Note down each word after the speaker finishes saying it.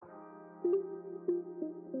It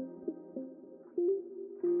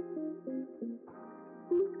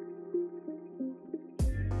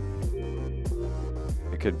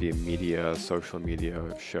could be media, social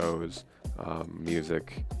media, shows,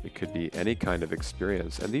 music. It could be any kind of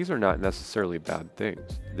experience. And these are not necessarily bad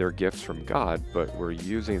things. They're gifts from God, but we're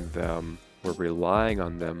using them, we're relying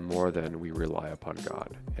on them more than we rely upon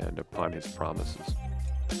God and upon His promises.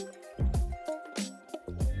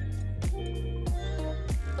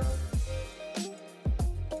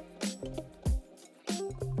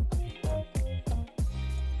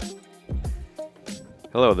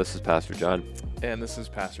 Hello, this is Pastor John. And this is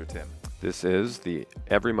Pastor Tim. This is the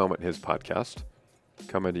Every Moment His podcast,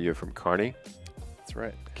 coming to you from Kearney, That's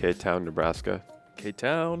right. K-Town, Nebraska.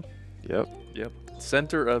 K-Town. Yep.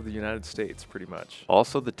 Center of the United States, pretty much.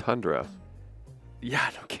 Also the tundra. Yeah,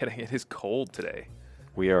 no kidding. It is cold today.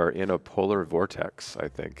 We are in a polar vortex, I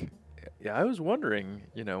think. Yeah, I was wondering,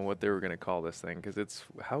 what they were going to call this thing, because it's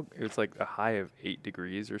like a high of 8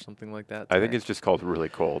 degrees or something like that I think today. it's just called really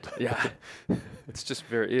cold. Yeah. It's just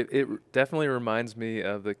it definitely reminds me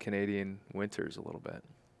of the Canadian winters a little bit.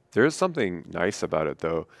 There is something nice about it,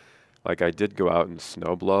 though. Like I did go out and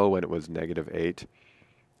snowblow when it was -8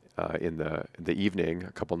 in the evening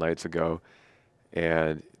a couple nights ago,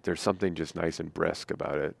 and there's something just nice and brisk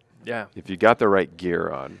about it. Yeah. If you got the right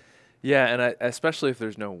gear on. Yeah, and especially if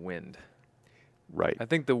there's no wind. Right. I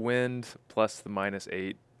think the wind plus the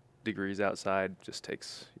 -8 degrees outside just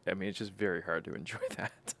takes, it's just very hard to enjoy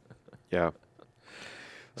that. Yeah. Oh,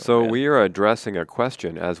 So man. we are addressing a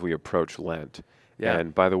question as we approach Lent. Yeah.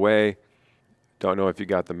 And by the way, don't know if you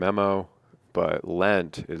got the memo, but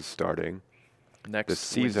Lent is starting. Next The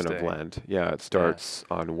season Wednesday. of Lent. Yeah, it starts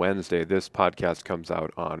on Wednesday. This podcast comes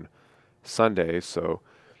out on Sunday, so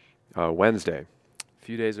Wednesday. A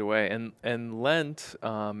few days away. And Lent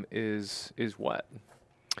is what?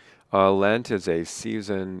 Lent is a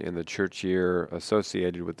season in the church year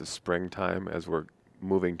associated with the springtime as we're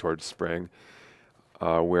moving towards spring,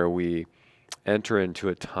 where we enter into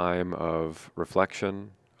a time of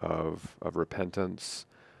reflection, of repentance,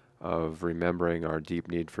 of remembering our deep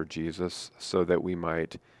need for Jesus so that we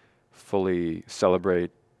might fully celebrate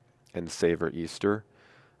and savor Easter.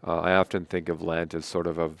 I often think of Lent as sort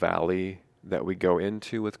of a valley that we go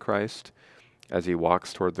into with Christ as He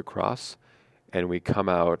walks toward the cross, and we come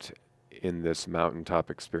out in this mountaintop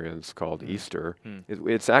experience called Easter.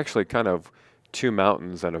 It's actually kind of two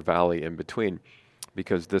mountains and a valley in between,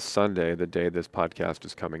 because this Sunday, the day this podcast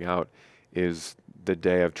is coming out, is the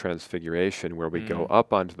day of Transfiguration, where we go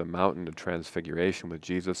up onto the mountain of Transfiguration with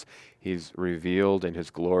Jesus. He's revealed in His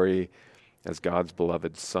glory as God's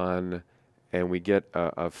beloved Son, and we get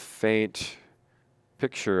a faint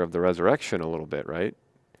picture of the resurrection a little bit, right?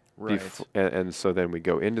 Right. And so then we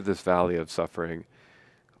go into this valley of suffering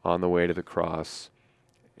on the way to the cross,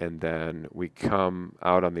 and then we come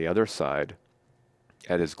out on the other side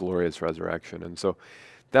at His glorious resurrection. And so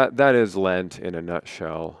that is Lent in a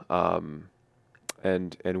nutshell.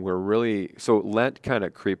 And we're really, so Lent kind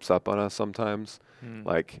of creeps up on us sometimes,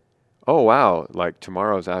 like, oh wow, like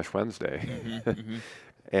tomorrow's Ash Wednesday.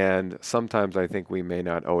 And sometimes I think we may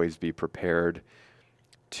not always be prepared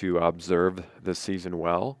to observe the season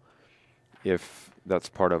well, if that's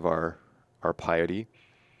part of our piety.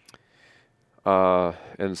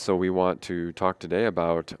 And so we want to talk today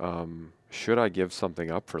about, should I give something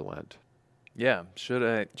up for Lent? Yeah.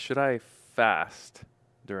 Should I fast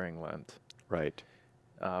during Lent? Right.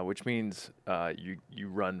 Which means you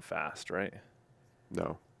run fast, right?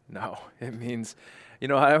 No. No, it means,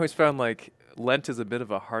 I always found like Lent is a bit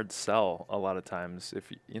of a hard sell a lot of times.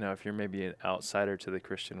 If you're maybe an outsider to the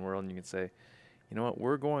Christian world, and you can say, you know what,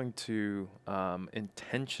 we're going to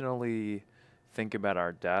intentionally think about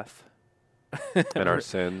our death And our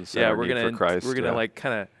sins. Yeah, and our need for Christ. we're gonna like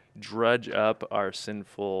kind of drudge up our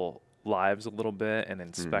sinful lives a little bit and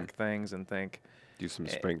inspect things and think, do some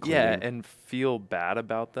spring cleaning. yeah, and feel bad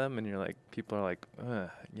about them. And you're like, people are like,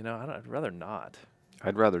 I'd rather not.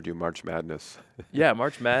 I'd rather do March Madness. Yeah,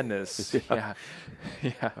 March Madness. Yeah.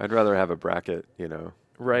 Yeah. I'd rather have a bracket,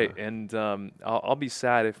 Right, and I'll be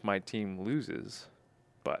sad if my team loses,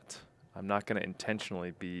 but I'm not going to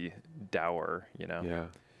intentionally be dour, Yeah.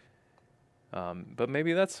 But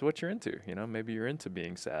maybe that's what you're into, Maybe you're into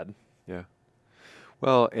being sad. Yeah.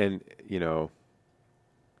 Well, and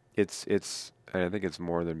it's and I think it's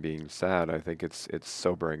more than being sad. I think it's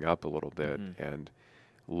sobering up a little bit and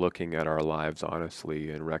looking at our lives honestly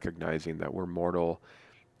and recognizing that we're mortal,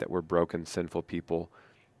 that we're broken, sinful people,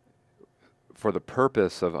 for the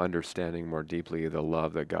purpose of understanding more deeply the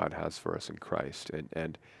love that God has for us in Christ,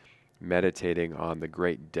 and meditating on the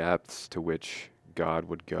great depths to which God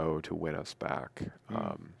would go to win us back.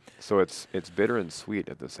 Mm. So it's bitter and sweet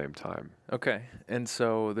at the same time. Okay. And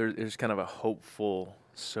so there's kind of a hopeful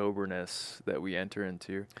soberness that we enter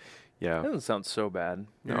into. Yeah. That doesn't sound so bad.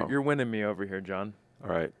 No. You're winning me over here, John. All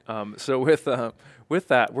right. So with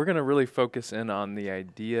that, we're going to really focus in on the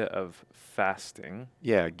idea of fasting.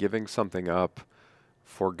 Yeah, giving something up,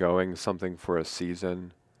 foregoing something for a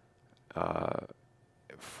season,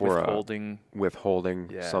 for withholding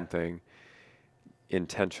Yeah. something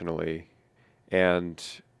intentionally. And,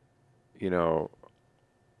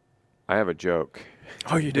 I have a joke.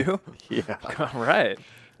 Oh, you do? Yeah. All right.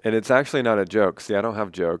 And it's actually not a joke. See, I don't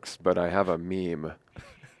have jokes, but I have a meme.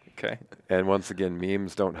 Okay. And once again,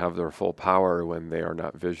 memes don't have their full power when they are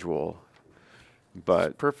not visual.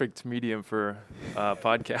 But Perfect medium for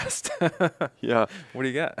podcast. yeah. What do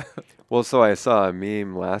you got? Well, so I saw a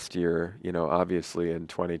meme last year, obviously in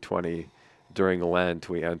 2020, during Lent,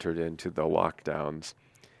 we entered into the lockdowns.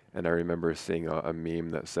 And I remember seeing a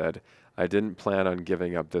meme that said, I didn't plan on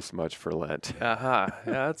giving up this much for Lent. Aha.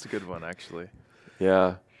 Yeah, that's a good one, actually.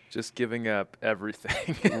 Yeah. Just giving up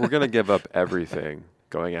everything. We're going to give up everything.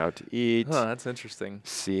 Going out to eat, That's interesting.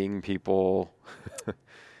 seeing people,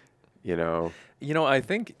 I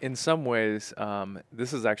think in some ways,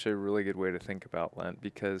 this is actually a really good way to think about Lent,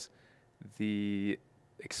 because the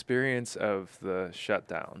experience of the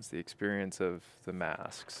shutdowns, the experience of the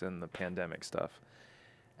masks and the pandemic stuff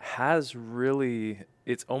has really,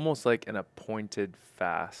 it's almost like an appointed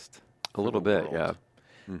fast. a little bit, yeah.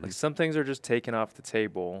 Like some things are just taken off the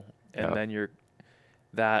table, and Yeah. then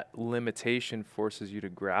that limitation forces you to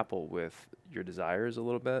grapple with your desires a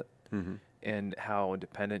little bit Mm-hmm. and how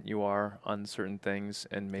dependent you are on certain things,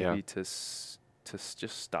 and maybe Yeah. to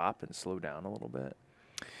just stop and slow down a little bit,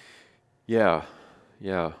 Yeah,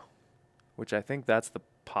 yeah, which I think that's the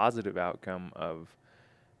positive outcome of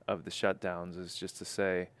the shutdowns, is just to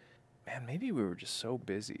say, man, maybe we were just so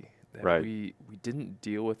busy that Right. we didn't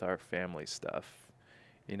deal with our family stuff,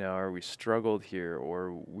 or we struggled here,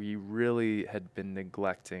 or we really had been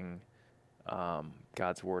neglecting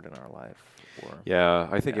God's word in our life. Or yeah.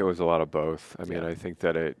 I think Yeah. it was a lot of both. I mean, Yeah. I think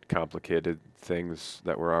that it complicated things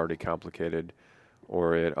that were already complicated,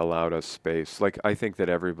 or it allowed us space. Like, I think that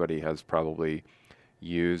everybody has probably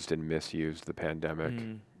used and misused the pandemic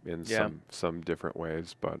in Yeah. some different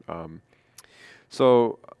ways. But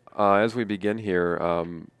so as we begin here,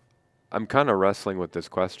 I'm kind of wrestling with this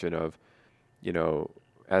question of,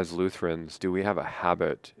 as Lutherans, do we have a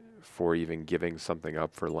habit for even giving something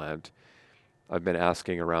up for Lent? I've been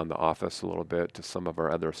asking around the office a little bit to some of our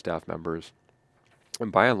other staff members. And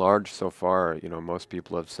by and large, so far, most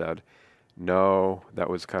people have said, no, that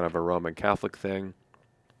was kind of a Roman Catholic thing.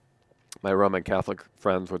 My Roman Catholic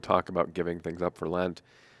friends would talk about giving things up for Lent,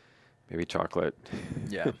 maybe chocolate.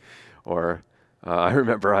 Yeah. Or I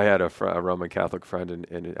remember I had a Roman Catholic friend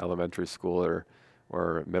in elementary school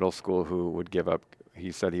or middle school who would give up,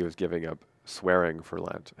 he said he was giving up swearing for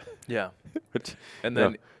Lent. Yeah. Which, And you know,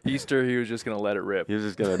 then Easter, he was just going to let it rip. he was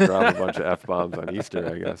just going to drop a bunch of F-bombs on Easter,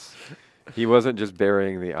 I guess. He wasn't just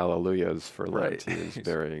burying the Alleluias for Lent. Right. He was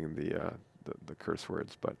burying the curse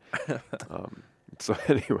words. But so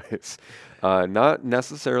anyways, not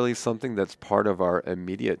necessarily something that's part of our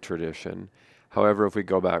immediate tradition. However, if we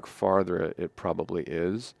go back farther, it probably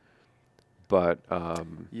is. But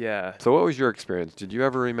Yeah. so what was your experience? Did you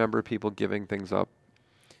ever remember people giving things up?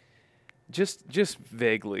 Just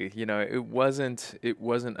vaguely, it wasn't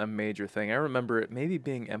a major thing. I remember it maybe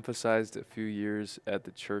being emphasized a few years at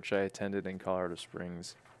the church I attended in Colorado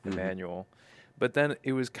Springs, Mhm. Emmanuel. But then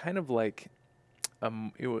it was kind of like a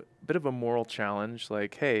bit of a moral challenge,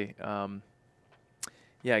 like, hey,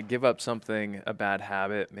 give up something, a bad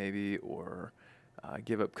habit maybe, or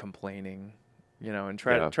give up complaining, and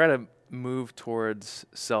try to move towards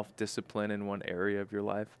self-discipline in one area of your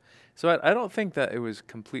life. So I don't think that it was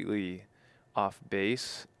completely off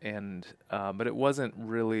base, and but it wasn't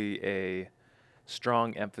really a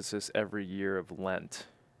strong emphasis every year of Lent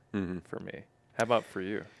Mm-hmm. for me. How about for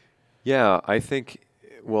you? Yeah, I think,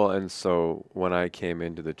 well, and so when I came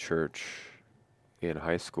into the church in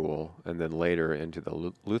high school and then later into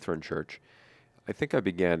the Lutheran church, I think I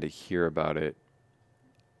began to hear about it.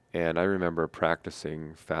 And I remember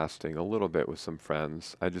practicing fasting a little bit with some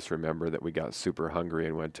friends. I just remember that we got super hungry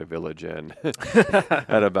and went to Village Inn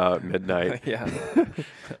at about midnight. Yeah.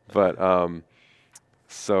 But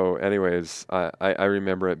so anyways, I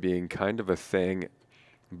remember it being kind of a thing,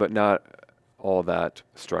 but not all that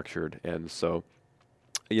structured. And so,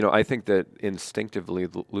 I think that instinctively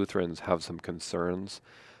Lutherans have some concerns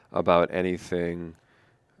about anything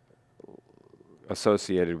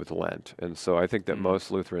associated with Lent. And so I think that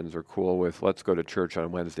most Lutherans are cool with let's go to church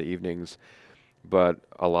on Wednesday evenings. But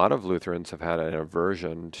a lot of Lutherans have had an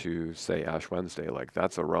aversion to, say, Ash Wednesday. Like,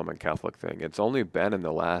 that's a Roman Catholic thing. It's only been in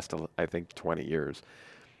the last, I think, 20 years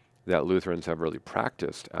that Lutherans have really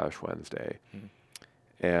practiced Ash Wednesday.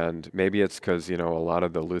 And maybe it's because, a lot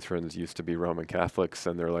of the Lutherans used to be Roman Catholics,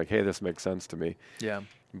 and they're like, hey, this makes sense to me. Yeah.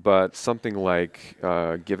 But something like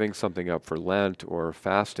giving something up for Lent or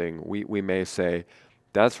fasting, we may say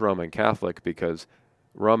that's Roman Catholic because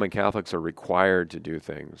Roman Catholics are required to do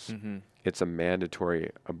things. It's a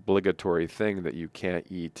mandatory, obligatory thing that you can't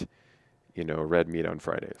eat, red meat on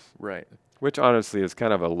Fridays. Right. Which honestly is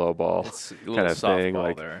kind of a lowball It's a kind little of thing. softball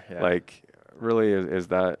Like, there. Yeah. like really is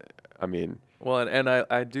that? I mean, Well, and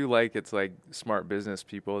I do like it's like smart business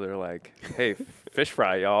people. They're like, hey, fish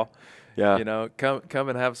fry, y'all. yeah. Come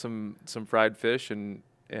and have some fried fish and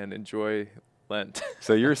enjoy Lent.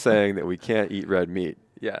 So you're saying that we can't eat red meat?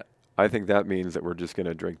 Yeah. I think that means that we're just going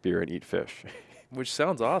to drink beer and eat fish. Which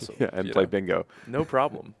sounds awesome. Yeah, and play bingo. No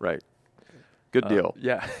problem. Right. Good deal.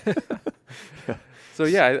 Yeah. So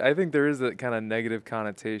yeah, I think there is a kind of negative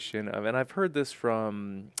connotation of, and I've heard this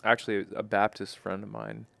from actually a Baptist friend of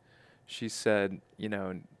mine. She said,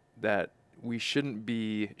 that we shouldn't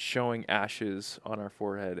be showing ashes on our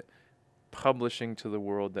forehead, publishing to the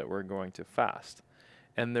world that we're going to fast.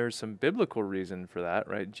 And there's some biblical reason for that,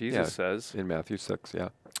 right? Jesus says in Matthew 6, yeah.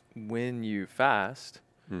 When you fast,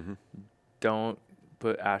 don't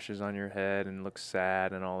put ashes on your head and look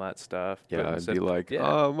sad and all that stuff. Yeah, and be like,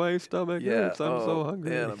 oh, my stomach hurts. I'm so hungry.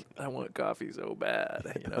 Man, I want coffee so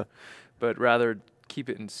bad, But rather keep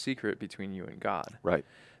it in secret between you and God. Right.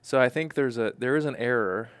 So I think there is an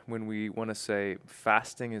error when we want to say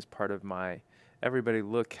fasting is part of my, everybody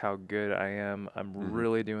look how good I am. I'm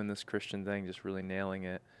really doing this Christian thing, just really nailing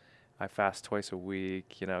it. I fast twice a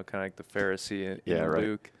week, kind of like the Pharisee in right.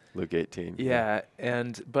 Luke. Luke 18. Yeah,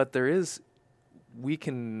 but we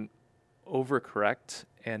can overcorrect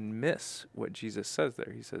and miss what Jesus says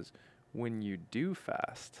there. He says, when you do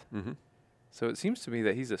fast. So it seems to me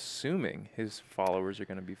that he's assuming his followers are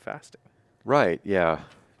going to be fasting. Right, yeah.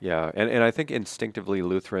 Yeah, and I think instinctively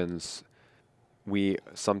Lutherans, we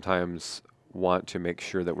sometimes want to make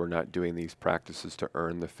sure that we're not doing these practices to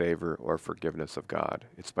earn the favor or forgiveness of God.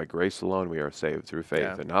 It's by grace alone we are saved through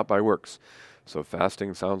faith and not by works. So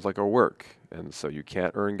fasting sounds like a work, and so you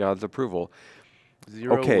can't earn God's approval.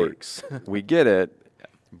 Zero works. We get it,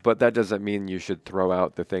 but that doesn't mean you should throw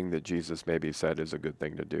out the thing that Jesus maybe said is a good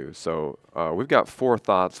thing to do. So we've got 4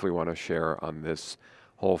 thoughts we want to share on this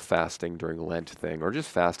whole fasting during Lent thing, or just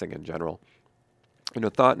fasting in general.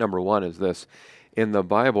 Thought number 1 is this. In the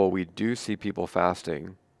Bible, we do see people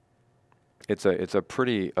fasting. It's a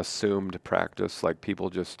pretty assumed practice. Like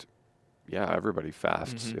people just, everybody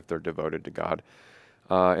fasts if they're devoted to God.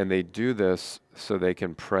 And they do this so they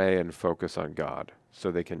can pray and focus on God,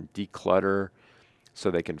 so they can declutter,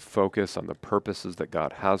 so they can focus on the purposes that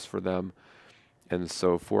God has for them. And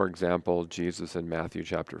so, for example, Jesus in Matthew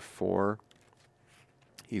chapter 4,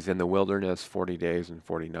 he's in the wilderness 40 days and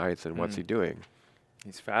 40 nights, and what's he doing?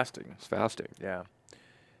 He's fasting. He's fasting. Yeah.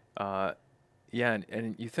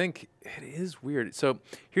 And you think it is weird. So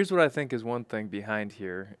here's what I think is one thing behind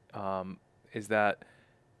here, is that,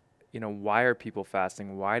 why are people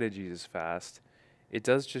fasting? Why did Jesus fast? It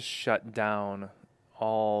does just shut down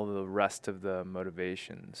all the rest of the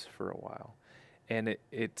motivations for a while. And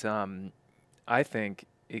I think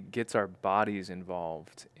it gets our bodies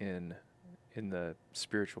involved in the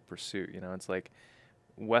spiritual pursuit. It's like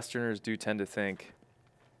Westerners do tend to think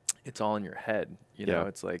it's all in your head.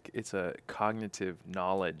 It's like it's a cognitive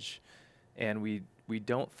knowledge. And we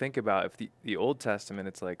don't think about, if the Old Testament,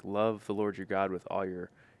 it's like love the Lord your God with all your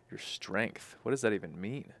strength. What does that even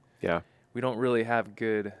mean? Yeah. We don't really have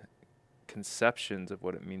good conceptions of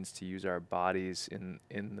what it means to use our bodies in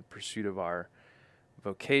the pursuit of our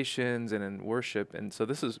vocations and in worship. And so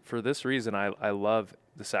for this reason, I love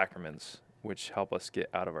the sacraments, which help us get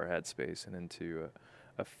out of our headspace and into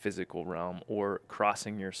a physical realm, or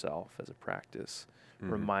crossing yourself as a practice,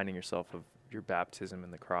 reminding yourself of your baptism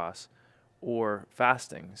and the cross, or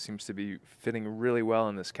fasting seems to be fitting really well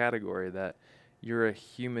in this category, that you're a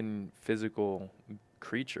human physical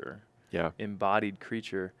creature, embodied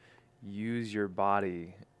creature. Use your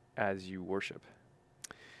body as you worship,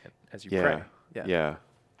 as you pray. Yeah,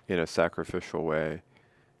 in a sacrificial way,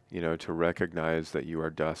 to recognize that you are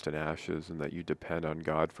dust and ashes and that you depend on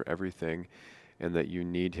God for everything and that you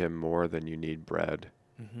need him more than you need bread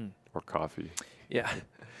or coffee. Yeah.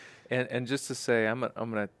 And just to say, I'm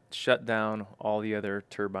going to shut down all the other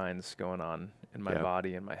turbines going on in my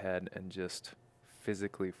body and my head and just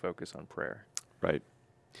physically focus on prayer. Right.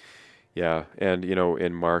 Yeah. And, you know,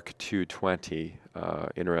 in Mark 2:20,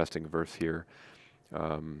 interesting verse here,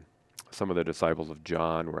 um, some of the disciples of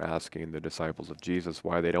John were asking the disciples of Jesus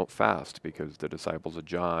why they don't fast, because the disciples of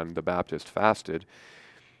John the Baptist fasted.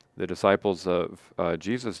 The disciples of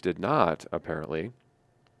Jesus did not, apparently.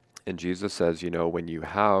 And Jesus says, you know, when you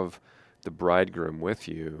have the bridegroom with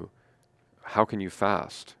you, how can you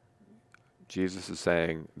fast? Jesus is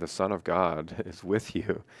saying, the Son of God is with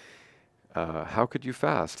you. How could you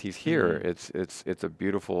fast? He's here. Mm. It's a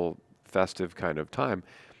beautiful, festive kind of time.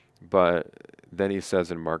 But then he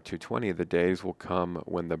says in Mark 2:20, the days will come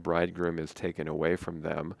when the bridegroom is taken away from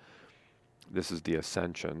them. This is the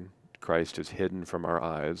ascension. Christ is hidden from our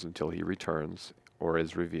eyes until he returns or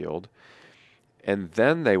is revealed. And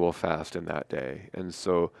then they will fast in that day. And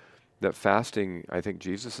so that fasting, I think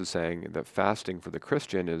Jesus is saying that fasting for the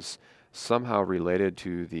Christian is somehow related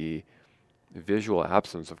to the visual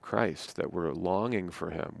absence of Christ, that we're longing for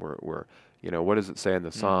him. We're you know, what does it say in the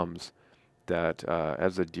Mm. Psalms? That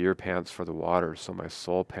as the deer pants for the water, so my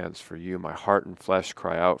soul pants for you. My heart and flesh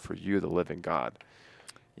cry out for you, the living God.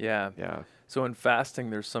 Yeah. Yeah, So in fasting,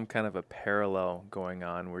 there's some kind of a parallel going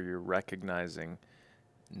on where you're recognizing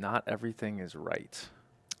not everything is right,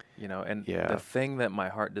 and the yeah, thing that my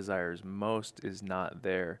heart desires most is not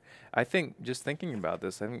there. I think just thinking about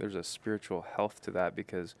this, I think there's a spiritual health to that,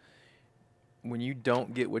 because when you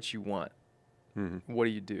don't get what you want, hmm what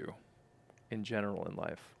do you do in general in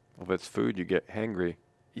life? Well, if it's food, you get hangry.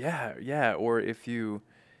 Yeah, yeah. Or if you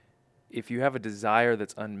have a desire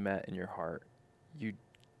that's unmet in your heart, you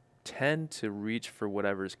tend to reach for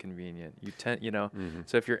whatever's convenient. hmm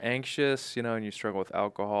So if you're anxious, and you struggle with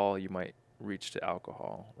alcohol, you might reach to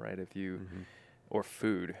alcohol, right? hmm Or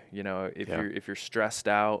food, if Yeah, you're stressed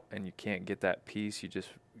out and you can't get that peace, you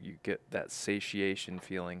get that satiation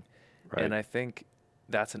feeling. right. And I think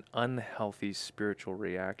that's an unhealthy spiritual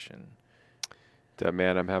reaction. That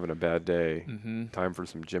man, I'm having a bad day. Hmm. Time for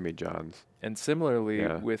some Jimmy Johns. And similarly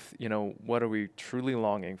Yeah, with, what are we truly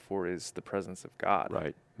longing for is the presence of God,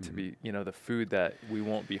 right. to hmm be, the food that we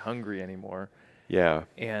won't be hungry anymore. Yeah,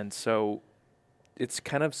 And so it's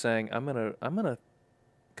kind of saying, I'm gonna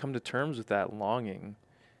come to terms with that longing,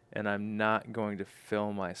 and I'm not going to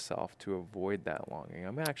fill myself to avoid that longing.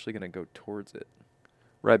 I'm actually going to go towards it.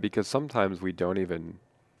 right. Because sometimes we don't even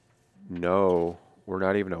know, we're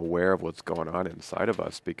not even aware of what's going on inside of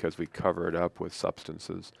us because we cover it up with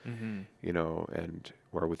substances, Mm-hmm. you know, and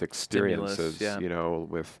or with Stimulus, experiences, yeah. you know,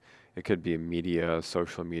 with it could be media,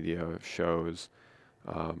 social media, shows,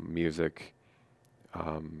 music.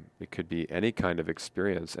 It could be any kind of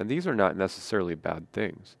experience, and these are not necessarily bad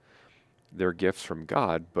things. They're gifts from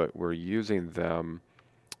God, but we're using them,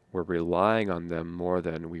 we're relying on them more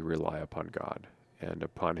than we rely upon God and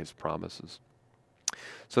upon His promises.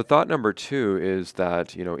 So thought number two is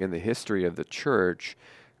that, you know, in the history of the church,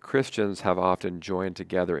 Christians have often joined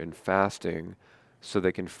together in fasting so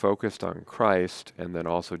they can focus on Christ and then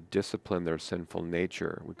also discipline their sinful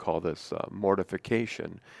nature. We call this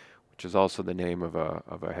mortification, which is also the name of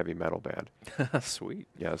a heavy metal band. Sweet.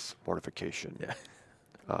 Yes, mortification. Yeah.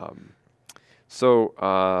 Um, so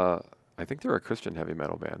I think they're a Christian heavy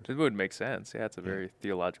metal band. It would make sense. Yeah, it's a Yeah, very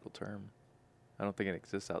theological term. I don't think it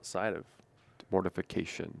exists outside of.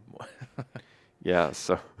 mortification. Yeah,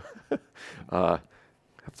 so have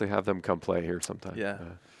to have them come play here sometime. Yeah.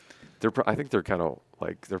 I think they're kind of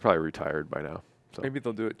like they're probably retired by now. So Maybe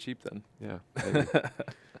they'll do it cheap then. yeah, maybe.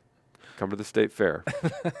 Come to the state fair.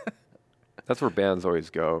 That's where bands always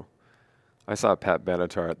go. I saw Pat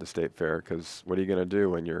Benatar at the state fair because what are you gonna do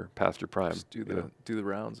when you're past your prime? Just do you the know? do the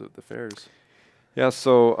rounds of the fairs. Yeah.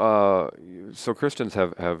 So Christians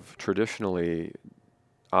have traditionally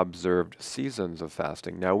observed seasons of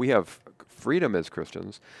fasting. Now we have freedom as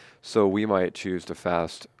Christians, so we might choose to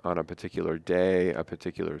fast on a particular day, a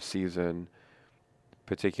particular season,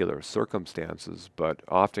 particular circumstances, but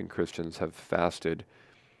often Christians have fasted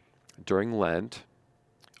during Lent,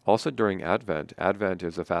 also during Advent. Advent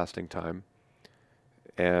is a fasting time,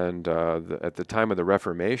 and at the time of the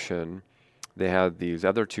Reformation, they had these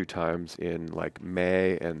other two times in like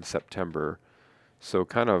May and September, so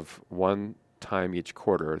kind of one time each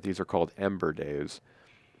quarter. These are called Ember Days,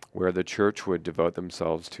 where the church would devote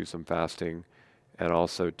themselves to some fasting and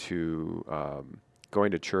also to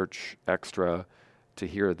going to church extra to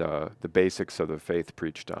hear the basics of the faith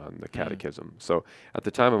preached on the Mm. catechism. So at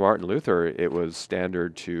the time of Martin Luther, it was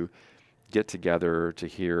standard to get together to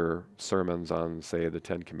hear sermons on, say, the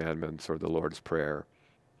Ten Commandments or the Lord's Prayer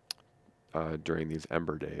during these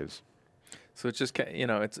Ember Days. So it's just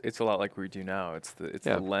it's a lot like we do now. It's the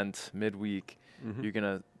Yeah. Lent midweek. hmm You're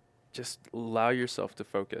gonna just allow yourself to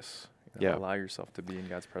focus. Yeah. Allow yourself to be in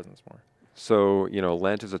God's presence more. So,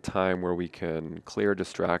 Lent is a time where we can clear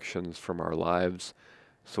distractions from our lives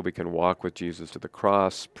so we can walk with Jesus to the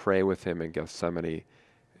cross, pray with him in Gethsemane,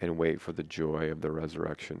 and wait for the joy of the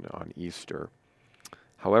resurrection on Easter.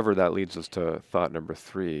 However, that leads us to thought number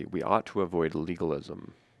 3. We ought to avoid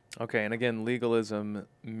legalism. Okay, and again, legalism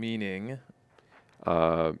meaning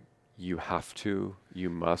You have to, you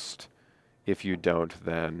must. If you don't,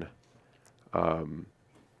 then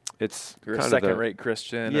it's you're a kind of second-rate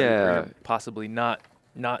Christian, or yeah, you're possibly not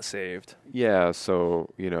saved. yeah. So,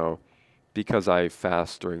 because I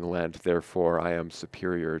fast during Lent, therefore I am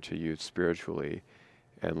superior to you spiritually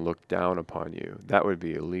and look down upon you. That would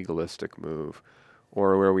be a legalistic move.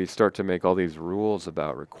 Or where we start to make all these rules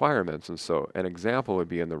about requirements. And so an example would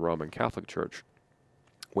be in the Roman Catholic Church,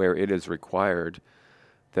 where it is required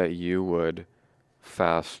that you would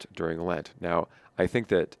fast during Lent. Now, I think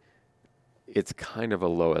that it's kind of a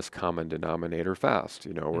lowest common denominator fast,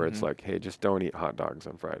 where it's Mm-hmm. like, hey, just don't eat hot dogs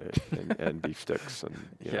on Friday and beef sticks and,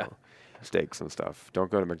 Yeah. steaks and stuff. Don't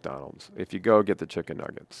go to McDonald's. If you go, get the chicken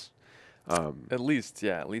nuggets. At least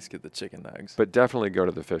get the chicken nugs. But definitely go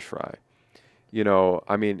to the fish fry.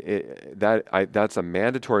 I mean, that's a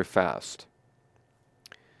mandatory fast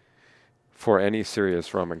for any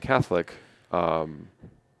serious Roman Catholic.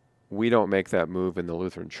 We don't make that move in the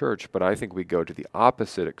Lutheran Church, but I think we go to the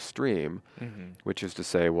opposite extreme, Mm-hmm. which is to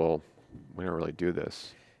say, well, we don't really do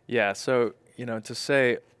this. Yeah, so, to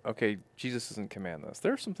say, okay, Jesus doesn't command this.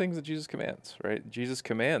 There are some things that Jesus commands, right? Jesus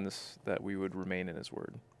commands that we would remain in his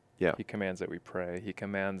word. Yeah. He commands that we pray. He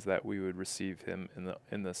commands that we would receive him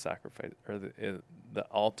in the sacrifice, or the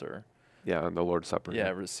altar. Yeah, and the Lord's Supper.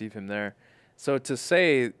 Yeah, receive him there. So to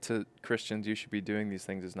say to Christians you should be doing these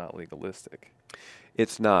things is not legalistic.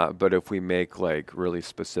 It's not, but if we make like really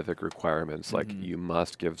specific requirements, like Mhm. you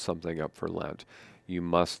must give something up for Lent, you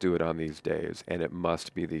must do it on these days, and it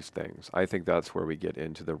must be these things, I think that's where we get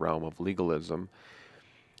into the realm of legalism.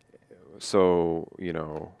 So,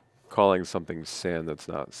 calling something sin that's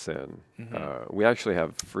not sin. Mhm. We actually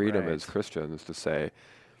have freedom as Right. Christians to say,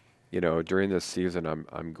 during this season,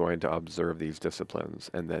 I'm going to observe these disciplines,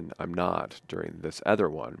 and then I'm not during this other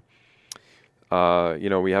one.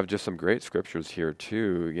 We have just some great scriptures here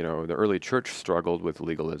too. The early church struggled with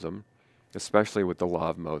legalism, especially with the law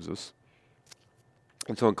of Moses.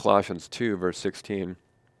 And so in Colossians 2, verse 16,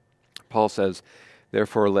 Paul says,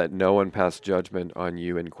 "Therefore let no one pass judgment on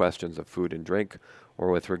you in questions of food and drink, or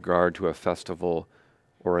with regard to a festival,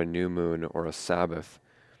 or a new moon, or a Sabbath."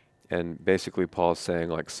 And basically Paul's saying,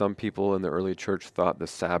 like, some people in the early church thought the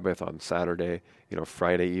Sabbath on Saturday,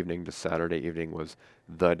 Friday evening to Saturday evening was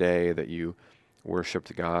the day that you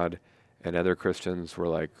worshiped God. And other Christians were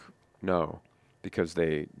like, no, because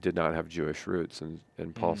they did not have Jewish roots. And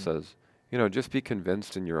Paul says, just be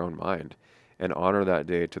convinced in your own mind and honor that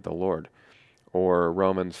day to the Lord. Or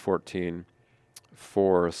Romans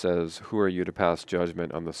 14:4 says, "Who are you to pass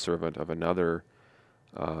judgment on the servant of another?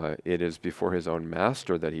 It is before his own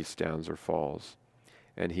master that he stands or falls,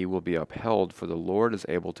 and he will be upheld, for the Lord is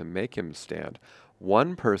able to make him stand.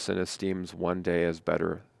 One person esteems one day as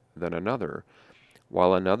better than another,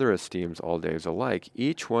 while another esteems all days alike.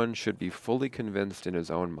 Each one should be fully convinced in his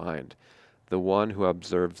own mind. The one who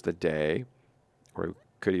observes the day," or we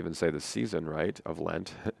could even say the season, right, of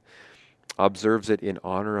Lent, "observes it in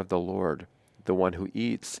honor of the Lord. The one who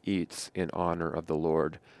eats in honor of the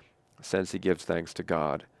Lord, since he gives thanks to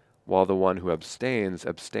God, while the one who abstains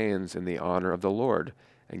in the honor of the Lord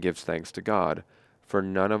and gives thanks to God. For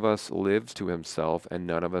none of us lives to himself, and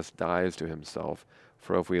none of us dies to himself.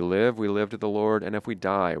 For if we live to the Lord, and if we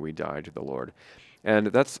die to the Lord." And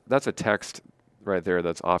that's a text right there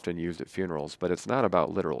that's often used at funerals, but it's not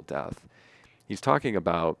about literal death. He's talking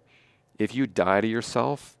about if you die to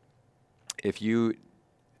yourself, if you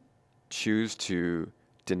choose to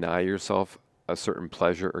deny yourself a certain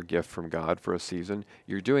pleasure or gift from God for a season,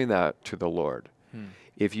 you're doing that to the Lord.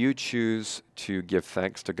 If you choose to give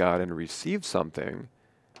thanks to God and receive something,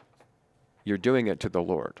 you're doing it to the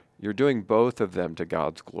Lord. You're doing both of them to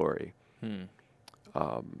God's glory.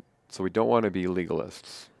 So we don't want to be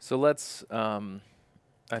legalists. So let's, I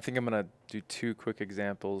think I'm going to do two quick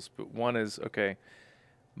examples, but one is, okay,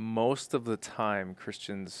 most of the time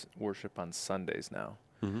Christians worship on Sundays now.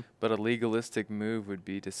 But a legalistic move would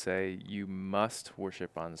be to say you must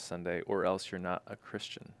worship on Sunday or else you're not a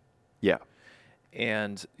Christian. Yeah.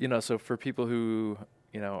 And, so for people who,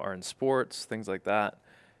 are in sports, things like that,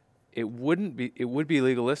 it would be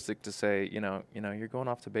legalistic to say, you're going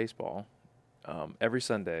off to baseball every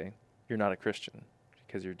Sunday, you're not a Christian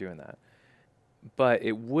because you're doing that. But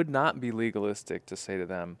it would not be legalistic to say to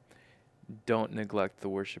them, don't neglect the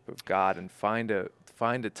worship of God, and find a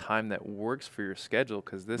time that works for your schedule,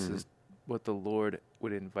 because this Mhm. is what the Lord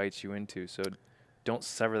would invite you into. So don't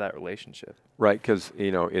sever that relationship. Right, because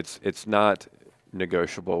it's not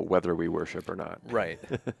negotiable whether we worship or not. Right.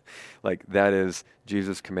 Like that is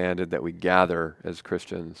Jesus commanded that we gather as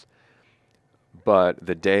Christians, but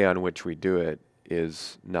the day on which we do it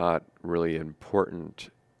is not really important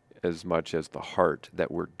as much as the heart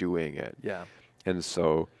that we're doing it. Yeah. And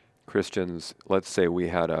so Christians, let's say we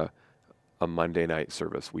had a Monday night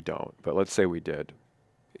service. We don't, but let's say we did.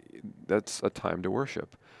 That's a time to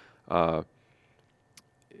worship. Uh,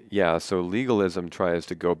 yeah, so legalism tries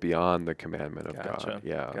to go beyond the commandment of Gotcha. God.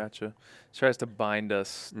 Yeah. Gotcha. It tries to bind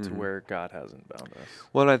us to Mhm. where God hasn't bound us.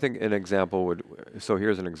 Well, and I think an example so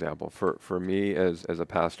here's an example. For me as a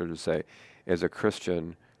pastor to say, as a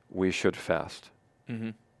Christian, we should fast. Mm-hmm.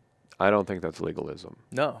 I don't think that's legalism,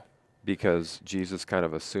 No. because Jesus kind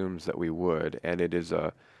of assumes that we would, and it is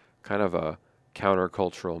a kind of a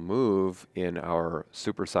countercultural move in our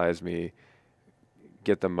supersize me,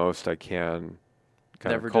 get the most I can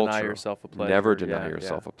kind Never of culture. deny yourself a pleasure. Never deny Yeah,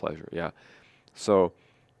 yourself a pleasure. Yeah. So,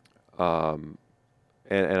 and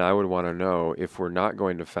I would want to know, if we're not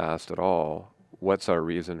going to fast at all, what's our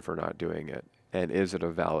reason for not doing it? And is it a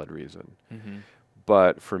valid reason? Mm-hmm.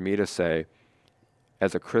 But for me to say,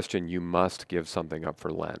 as a Christian, you must give something up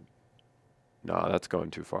for Lent. No, that's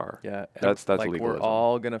going too far. Yeah. That's like legalism. we're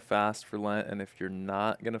all going to fast for Lent, and if you're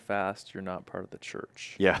not going to fast, you're not part of the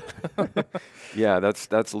church. Yeah. Yeah,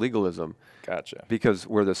 that's legalism. Gotcha. Because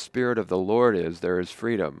where the Spirit of the Lord is, there is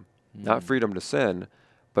freedom. Not freedom to sin,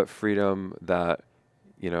 but freedom that,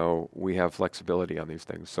 we have flexibility on these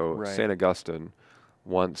things. So Right. St. Augustine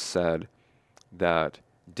once said that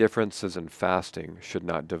differences in fasting should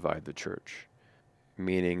not divide the church,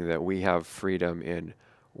 meaning that we have freedom in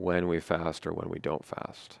when we fast or when we don't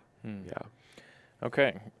fast. Hmm. Yeah.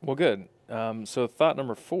 Okay. Well, good. So thought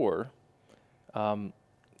number 4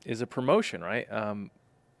 is a promotion, right?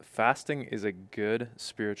 Fasting is a good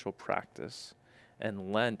spiritual practice,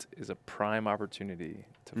 and Lent is a prime opportunity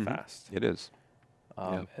to Mhm. fast. It is.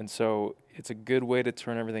 And so it's a good way to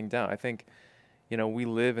turn everything down. I think, we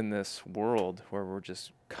live in this world where we're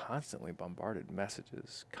just constantly bombarded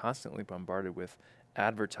messages, constantly bombarded with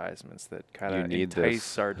advertisements that kind You of need entice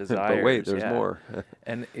this. our desires. But wait, there's yeah. more.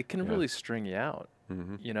 And it can Yeah. really string you out,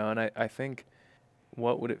 Mhm. and I think,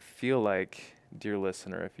 what would it feel like, dear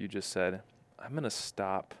listener, if you just said, I'm going to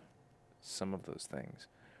stop some of those things,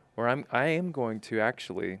 or I am going to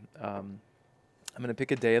actually, I'm going to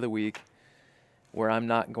pick a day of the week where I'm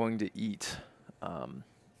not going to eat,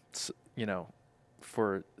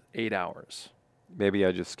 for 8 hours. Maybe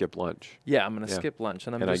I just skip lunch Yeah, I'm going to Yeah. skip lunch,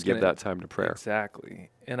 and I'm and I just give gonna, that time to prayer. Exactly.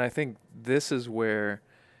 And I think this is where,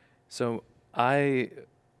 so I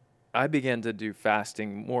began to do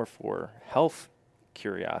fasting more for health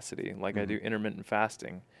curiosity, like I do Mhm. intermittent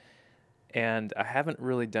fasting. And I haven't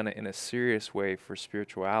really done it in a serious way for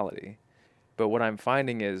spirituality. But what I'm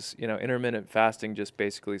finding is, intermittent fasting just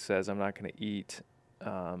basically says I'm not going to eat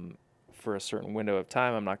for a certain window of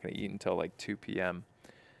time. I'm not going to eat until like 2 p.m.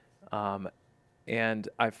 And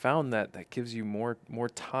I found that gives you more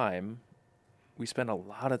time. We spend a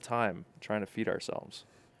lot of time trying to feed ourselves.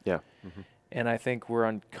 Yeah. Mhm. And I think we're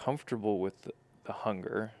uncomfortable with the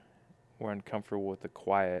hunger. We're uncomfortable with the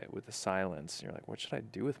quiet, with the silence. And you're like, what should I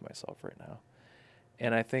do with myself right now?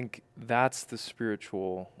 And I think that's the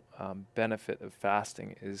spiritual benefit of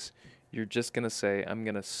fasting, is you're just going to say, I'm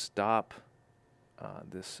going to stop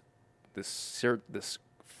this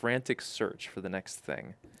frantic search for the next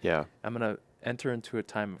thing. Yeah. I'm going to enter into a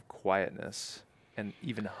time of quietness and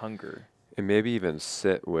even hunger. And maybe even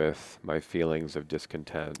sit with my feelings of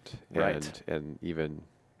discontent Right. and even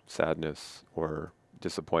sadness or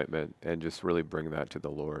disappointment, and just really bring that to the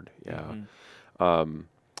Lord. Yeah. Mhm.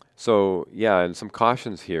 And some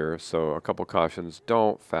cautions here. So a couple cautions: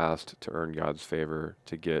 don't fast to earn God's favor,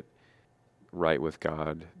 to get right with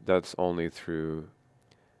God. That's only through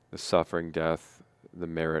the suffering, death, the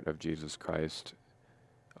merit of Jesus Christ.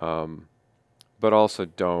 But also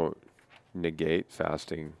don't negate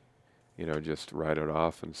fasting, just write it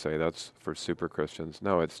off and say that's for super Christians.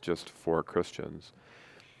 No, it's just for Christians.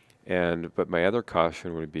 But my other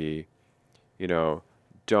caution would be,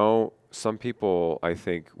 some people I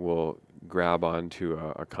think will grab onto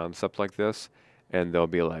a concept like this, and they'll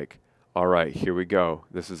be like, all right, here we go.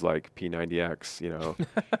 This is like P90X,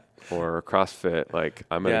 or CrossFit. Like,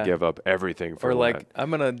 I'm going to Yeah. give up everything for Or like, Lent. I'm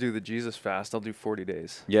going to do the Jesus fast. I'll do 40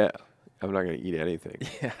 days. Yeah, I'm not going to eat anything.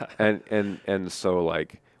 Yeah. And so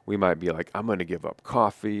like we might be like, I'm going to give up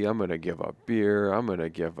coffee, I'm going to give up beer, I'm going to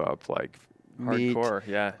give up like meat. Hardcore,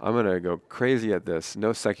 yeah. I'm going to go crazy at this.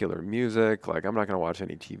 No secular music. Like, I'm not going to watch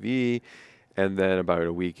any TV. And then about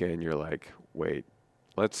a week in, you're like, wait,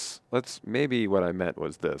 let's maybe what I meant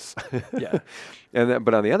was this. Yeah. And then,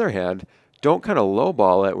 but on the other hand, don't kind of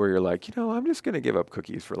lowball it where you're like, I'm just going to give up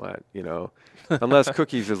cookies for Lent, unless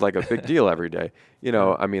cookies is like a big deal every day.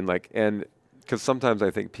 I mean, like, and because sometimes I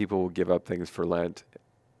think people will give up things for Lent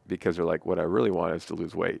because they're like, what I really want is to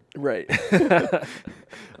lose weight. Right.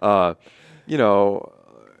 uh,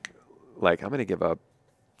 like I'm going to give up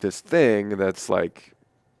this thing that's like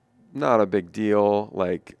not a big deal.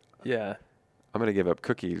 Like, Yeah. I'm going to give up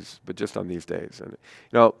cookies, but just on these days. And,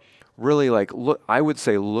 really like, I would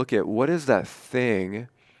say, look at what is that thing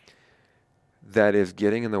that is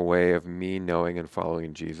getting in the way of me knowing and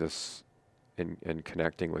following Jesus and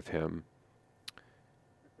connecting with him.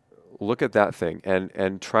 Look at that thing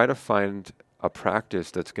and try to find a practice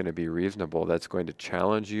that's going to be reasonable, that's going to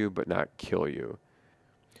challenge you, but not kill you.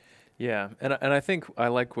 Yeah. And I think I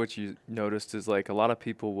like what you noticed is like a lot of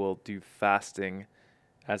people will do fasting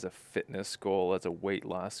as a fitness goal, as a weight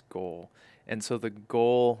loss goal. And so the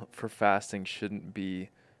goal for fasting shouldn't be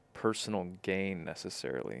personal gain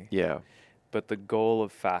necessarily. Yeah. But the goal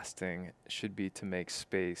of fasting should be to make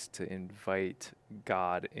space to invite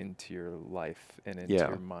God into your life and into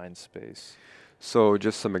your mind space. So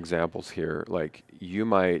just some examples here. Like you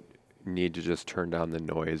might need to just turn down the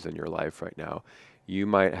noise in your life right now. You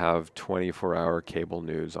might have 24-hour cable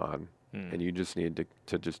news on and you just need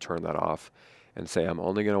to just turn that off and say, I'm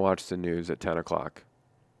only going to watch the news at 10 o'clock.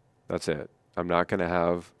 That's it. I'm not going to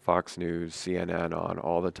have Fox News, CNN on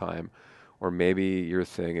all the time. Or maybe your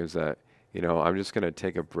thing is that, I'm just going to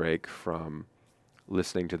take a break from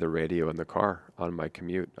listening to the radio in the car on my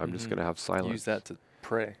commute. I'm just going to have silence. Use that to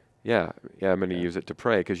pray. Yeah, I'm going to use it to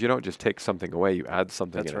pray because you don't just take something away, you add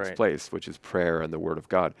something in its place, which is prayer and the Word of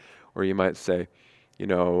God. Or you might say,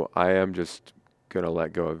 I am just going to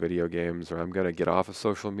let go of video games, or I'm going to get off of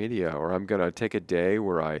social media, or I'm going to take a day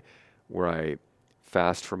where I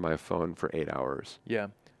fast from my phone for 8 hours. Yeah.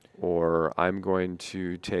 Or I'm going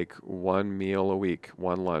to take one meal a week,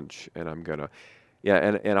 one lunch, and I'm going to,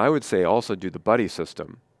 and I would say also do the buddy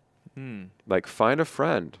system. Like find a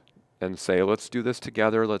friend and say, let's do this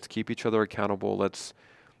together. Let's keep each other accountable. Let's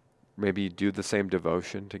maybe do the same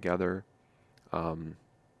devotion together.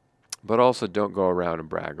 But also don't go around and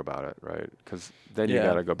brag about it, right? Because then you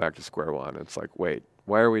got to go back to square one. It's like, wait,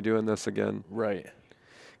 why are we doing this again? Right.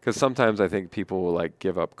 Because sometimes I think people will like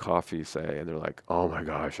give up coffee, say, and they're like, oh my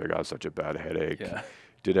gosh, I got such a bad headache. Yeah.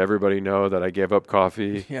 Did everybody know that I gave up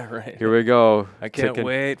coffee? Yeah, right. Here we go. I can't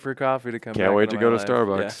wait for coffee to come back. Can't wait to go to life.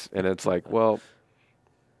 Starbucks. Yeah. And it's like, well,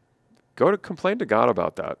 go to complain to God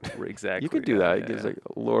about that. Exactly. You could do that. It's like,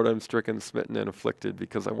 Lord, I'm stricken, smitten, and afflicted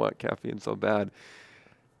because I want caffeine so bad.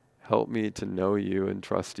 Help me to know you and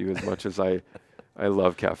trust you as much as I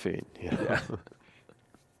love caffeine. Yeah.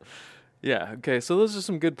 Yeah. Okay. So those are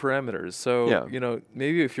some good parameters. So,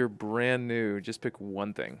 maybe if you're brand new, just pick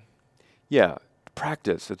one thing. Yeah.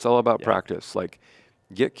 Practice. It's all about practice. Like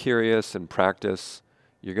get curious and practice.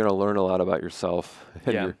 You're going to learn a lot about yourself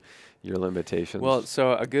and your limitations. Well,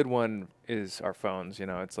 so a good one is our phones.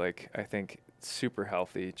 It's like, I think super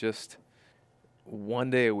healthy. Just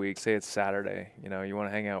one day a week, say it's Saturday, you want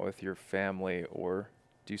to hang out with your family or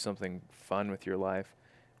do something fun with your life,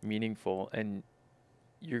 meaningful. And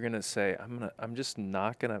you're going to say, I'm just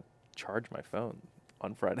not going to charge my phone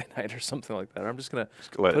on Friday night or something like that. I'm just going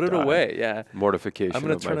to put it away. Yeah. Mortification of my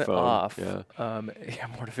phone. I'm going to turn it off. Yeah.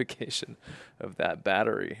 Mortification of that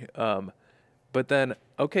battery. But then,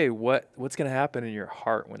 okay, what's going to happen in your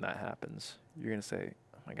heart when that happens? You're going to say,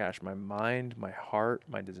 oh my gosh, my mind, my heart,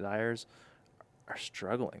 my desires are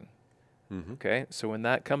struggling. Mm-hmm. Okay. So when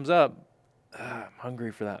that comes up, I'm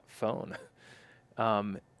hungry for that phone.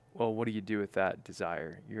 Well, what do you do with that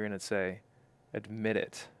desire? You're going to say, admit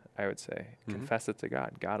it, I would say. Mm-hmm. Confess it to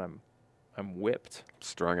God. God, I'm whipped.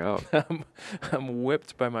 Strung out. I'm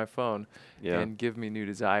whipped by my phone. Yeah. And give me new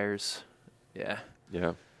desires. Yeah.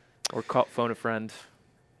 Yeah. Or phone a friend.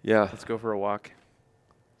 Yeah. Let's go for a walk.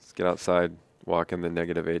 Let's get outside, walk in the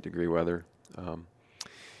 -8-degree weather.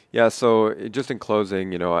 So just in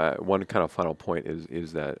closing, one kind of final point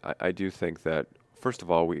is that I do think that, first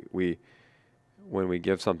of all, we when we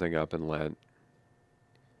give something up in Lent,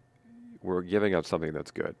 we're giving up something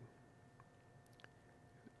that's good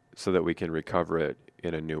so that we can recover it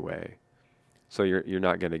in a new way. So you're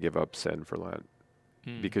not going to give up sin for Lent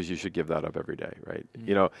because you should give that up every day, right?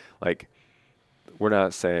 Like we're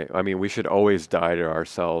not saying, we should always die to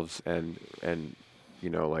ourselves and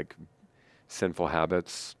like sinful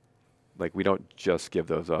habits. Like we don't just give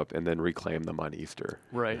those up and then reclaim them on Easter.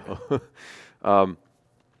 Right.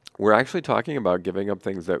 We're actually talking about giving up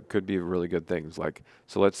things that could be really good things. Like,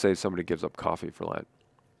 so let's say somebody gives up coffee for Lent.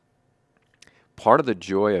 Part of the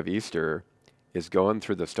joy of Easter is going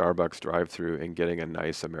through the Starbucks drive-through and getting a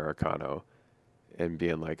nice Americano and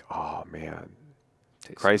being like, oh man,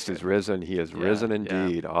 Tastes Christ so is good. risen. He is Yeah, risen yeah.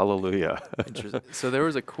 indeed. Hallelujah. Interesting. So there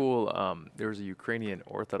was a cool, there was a Ukrainian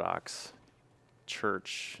Orthodox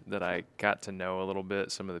church that I got to know a little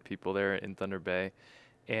bit, some of the people there in Thunder Bay.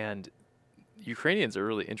 And Ukrainians are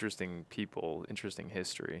really interesting people, interesting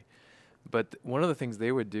history. But one of the things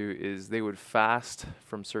they would do is they would fast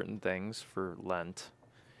from certain things for Lent.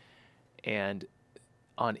 And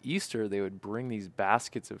on Easter, they would bring these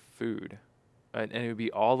baskets of food. And it would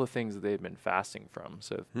be all the things that they had been fasting from.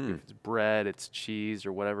 So if it's bread, it's cheese,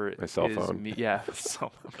 or whatever it My cell is, phone. Yeah,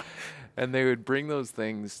 cell phone. And they would bring those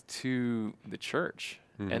things to the church.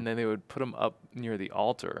 Mhm. And then they would put them up near the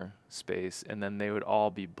altar space, and then they would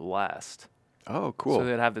all be blessed. Oh, cool. So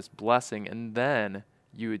they'd have this blessing, and then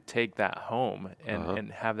you would take that home and, Uh-huh.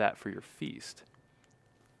 and have that for your feast.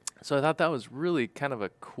 So I thought that was really kind of a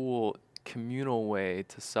cool communal way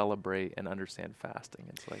to celebrate and understand fasting.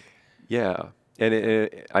 It's like, Yeah. And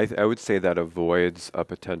I would say that avoids a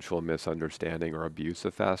potential misunderstanding or abuse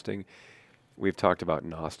of fasting. We've talked about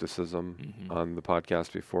Gnosticism on the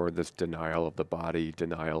podcast before, this denial of the body,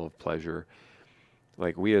 denial of pleasure.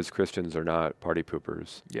 Like we as Christians are not party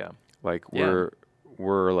poopers. yeah, Like Yeah.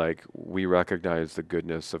 we're like, we recognize the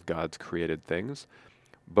goodness of God's created things,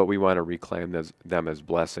 but we want to reclaim them as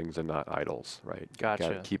blessings and not idols, right? Gotcha.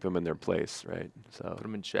 Gotta keep them in their place, right? So put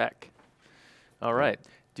them in check. All right.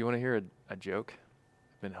 Do you want to hear a joke?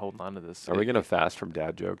 I've been holding on to this. are we going to fast from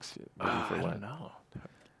dad jokes? Maybe for I don't Lent? know.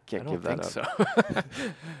 Can't I give don't that think up.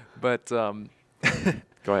 so. But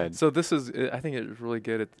Go ahead. so this is, I think it's really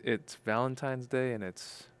good. It's Valentine's Day, and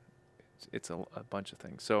it's a bunch of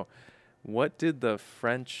things. So what did the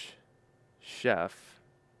French chef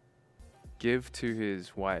give to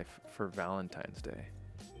his wife for Valentine's Day?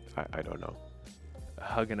 I don't know. A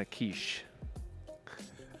hug and a quiche.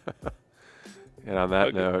 And on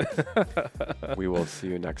that Hug note, we will see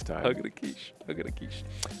you next time. Hug and a quiche. Hug and a quiche.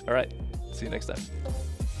 All right. See you next time.